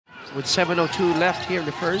with 7:02 left here in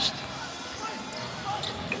the first.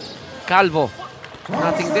 Calvo,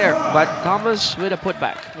 nothing there, but Thomas with a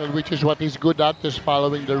putback. Well, which is what he's good at, just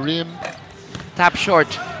following the rim. Tap short.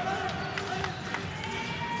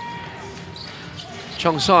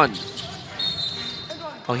 Chong Son.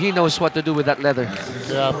 Oh, he knows what to do with that leather.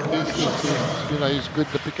 Yeah, he's good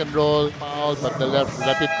to pick and roll, foul, but the left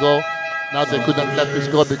let it go. Now they couldn't let this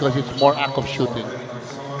go because it's more act of shooting.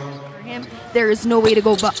 For him, there is no way to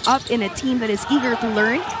go up in a team that is eager to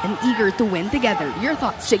learn and eager to win together. Your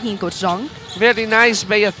thoughts, checking Coach Zhang? Very nice,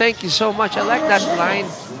 Bea. Thank you so much. I like that line.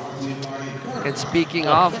 And speaking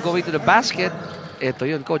of going to the basket, ito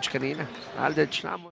yun, Coach, kanina. Aldridge Namo.